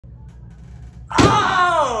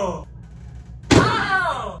Oh!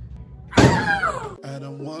 Oh! Oh! I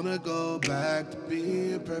don't wanna go back to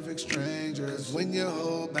being perfect strangers. When you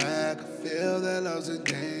hold back, I feel that love's in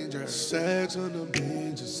danger. Sex on the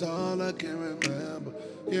beach is all I can remember.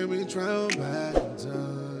 Hear me drown back in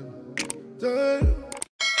time.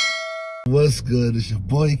 What's good? It's your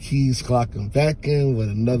boy Keyzz clocking back in with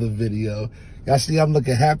another video. Y'all see I'm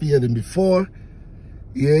looking happier than before.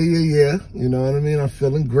 Yeah. You know what I mean? I'm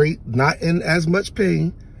feeling great. Not in as much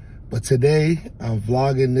pain. But today, I'm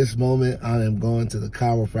vlogging this moment. I am going to the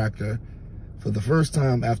chiropractor for the first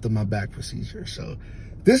time after my back procedure. So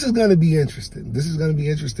this is going to be interesting. This is going to be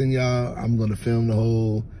interesting, y'all. I'm going to film the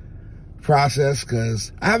whole process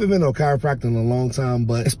because I haven't been to a chiropractor in a long time,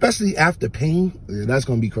 but especially after pain, that's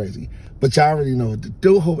going to be crazy. But y'all already know what to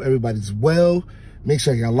do. Hope everybody's well. Make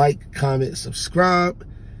sure y'all like, comment, subscribe,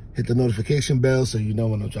 hit the notification bell so you know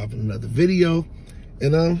when I'm dropping another video.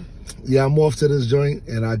 And yeah, I'm off to this joint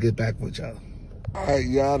and I'll get back with y'all. All right,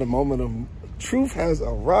 y'all, the moment of truth has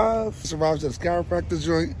arrived. It's arrived to this chiropractor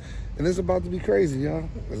joint and it's about to be crazy, y'all.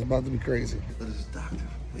 It's about to be crazy. For this doctor,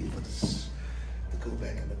 waiting for this to go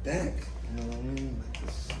back in the back. You know what I mean? Like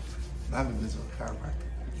this, I haven't been to a chiropractor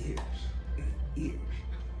in years.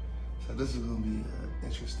 So this is gonna be an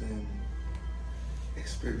interesting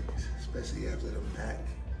experience, especially after the back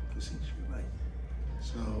procedure. Like,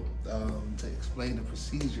 so to explain the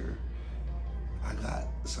procedure, I got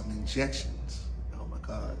some injections. Oh my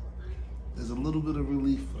God. There's a little bit of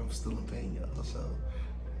relief, but I'm still in pain, y'all. So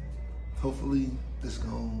hopefully this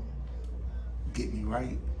gonna get me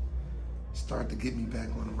right, start to get me back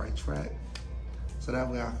on the right track. So that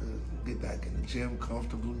way I could get back in the gym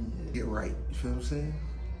comfortably and get right. You feel what I'm saying?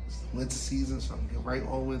 It's winter season, so I'm getting right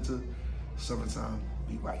on winter. Summertime,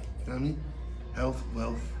 be right. You know what I mean? Health,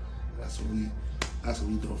 wealth, that's what we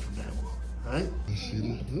doing from now on. All right?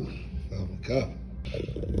 Oh my God.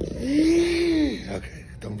 Okay,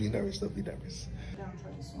 don't be nervous, don't be nervous. Down,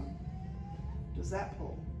 try this one. Does that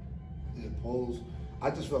pull? It pulls. I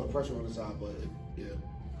just felt the pressure on the side, but yeah.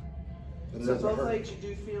 So both legs, you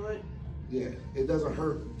do feel it? Yeah, it doesn't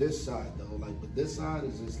hurt this side though. Like, but this side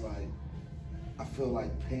is just like, I feel like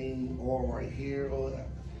pain all right here, all that.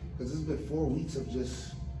 Because it's been 4 weeks of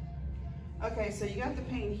just. Okay, so you got the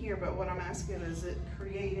pain here, but what I'm asking is it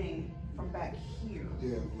creating from back here?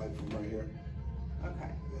 Yeah, like from right here.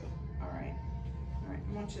 Okay. Yeah. All right.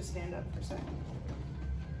 I want you to stand up for a second.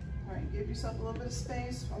 All right, give yourself a little bit of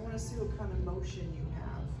space. I want to see what kind of motion you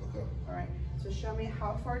have. Okay. All right, so show me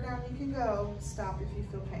how far down you can go. Stop if you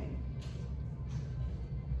feel pain.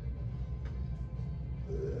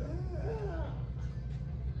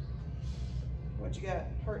 What you got?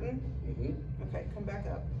 Hurting? Mm-hmm. Okay, come back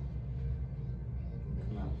up.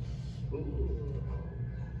 Come up.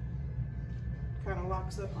 Kind of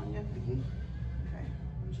locks up on you. Mm-hmm. Okay,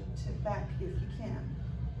 I want you to tip back if you can.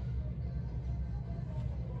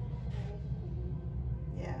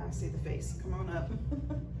 Yeah, I see the face. Come on up.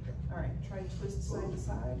 All right, try to twist side to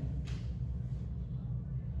side.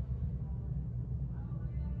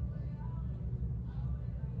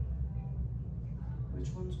 Which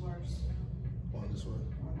one's worse? On this way.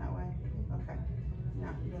 Going that way? Okay.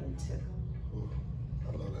 Now you're gonna tip. Ooh, I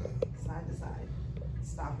love that. Side to side.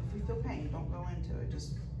 Stop if you feel pain. Don't go into it.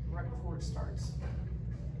 Just right before it starts.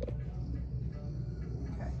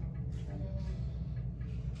 Okay.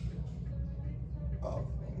 Oh.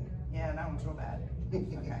 Yeah, that one's real bad.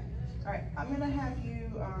 Okay. All right. I'm gonna have you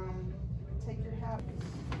take your hat.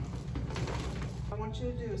 What I want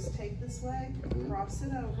you to do is take this leg, cross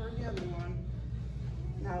it over the other one.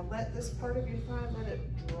 Now let this part of your thigh, let it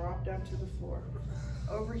drop down to the floor.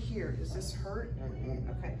 Over here, does this hurt?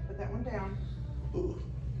 Okay, put that one down. Ooh.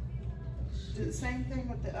 Do the same thing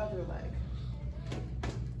with the other leg.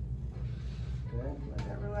 Good, let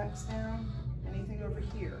that relax down. Anything over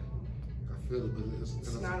here? I feel it, but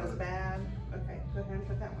it's not as bad. Okay, go ahead and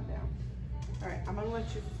put that one down. All right, I'm gonna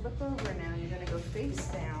let you flip over now. You're gonna go face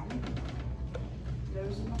down.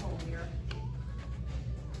 Nose in the hole here.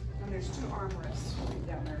 And there's 2 armrests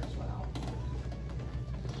down there as well.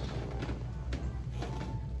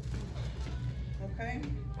 Okay?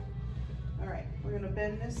 All right, we're gonna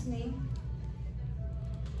bend this knee.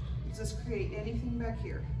 Does this create anything back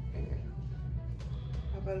here?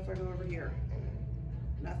 How about if I go over here?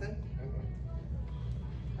 Nothing?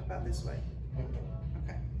 How about this way?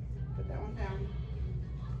 Okay, put that one down.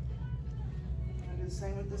 And do the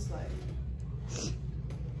same with this leg.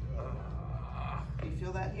 Do you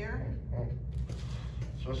feel that here?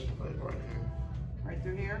 Just like right here. Right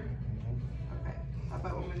through here? Okay. How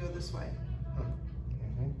about when we go this way?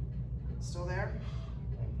 Still there?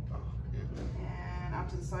 And out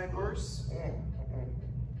to the side worse. Okay,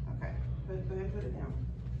 go ahead and put it down.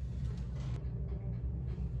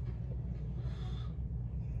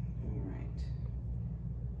 All right.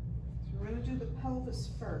 So we're gonna do the pelvis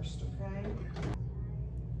first, okay?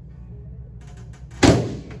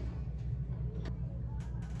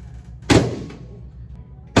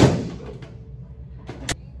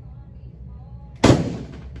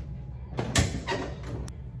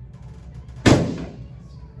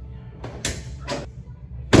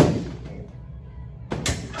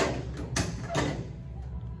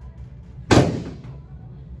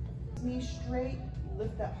 Knee straight,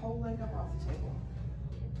 lift that whole leg up off the table.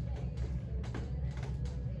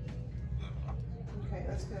 Okay,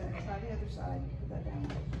 that's good. Try the other side. Put that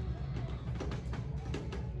down.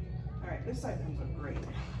 All right, this side comes up great.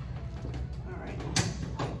 All right.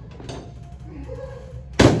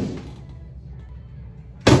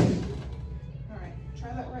 All right,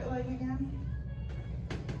 try that right leg again.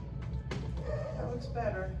 That looks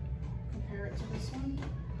better. Compare it to this one.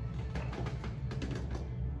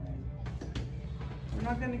 I'm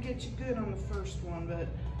not going to get you good on the first one, but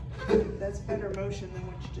that's better motion than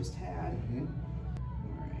what you just had.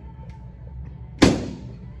 All right.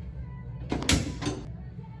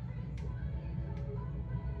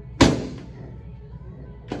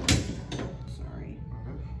 Sorry.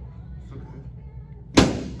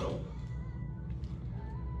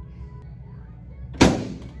 All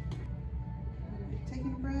right,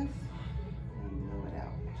 taking a breath and blow it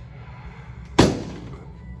out.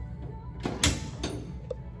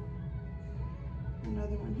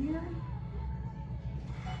 Another one here.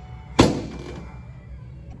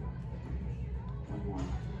 One more.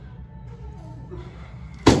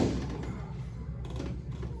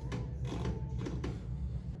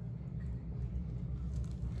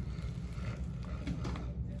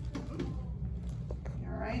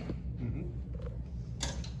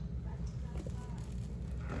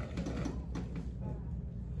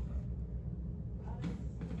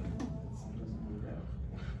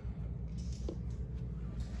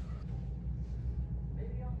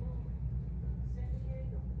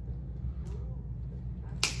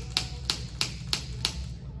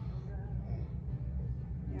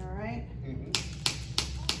 You all right?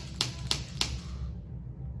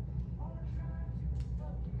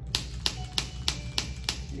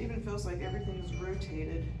 It even feels like everything's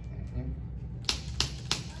rotated.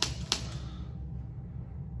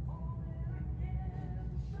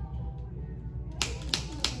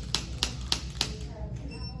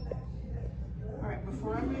 All right,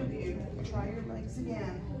 before I move you, try your legs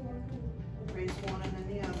again. Raise one and then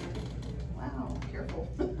the other. Wow, careful.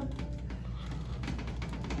 All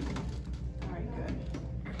right, good.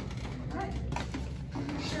 All right,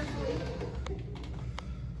 carefully.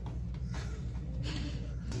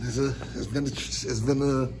 It's been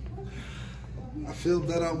a, I feel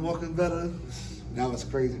better, I'm walking better. That was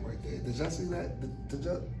crazy right there. Did y'all see that? Did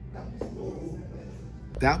y'all?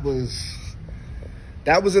 That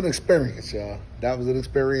was an experience, y'all. That was an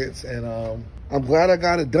experience, and I'm glad I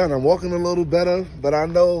got it done. I'm walking a little better, but I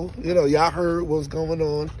know, y'all heard what's going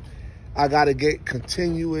on. I got to get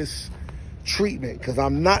continuous treatment because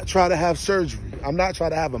I'm not trying to have surgery. I'm not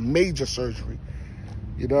trying to have a major surgery.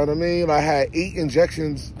 You know what I mean? I had 8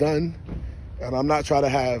 injections done, and I'm not trying to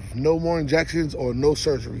have no more injections or no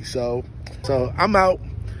surgery. So I'm out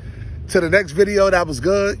to the next video. That was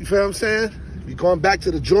good. You feel what I'm saying? We're going back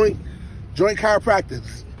to the joint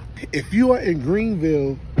chiropractors. If you are in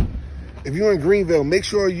Greenville, make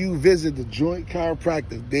sure you visit the joint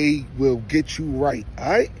chiropractor. They will get you right.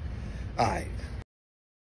 All right? All right.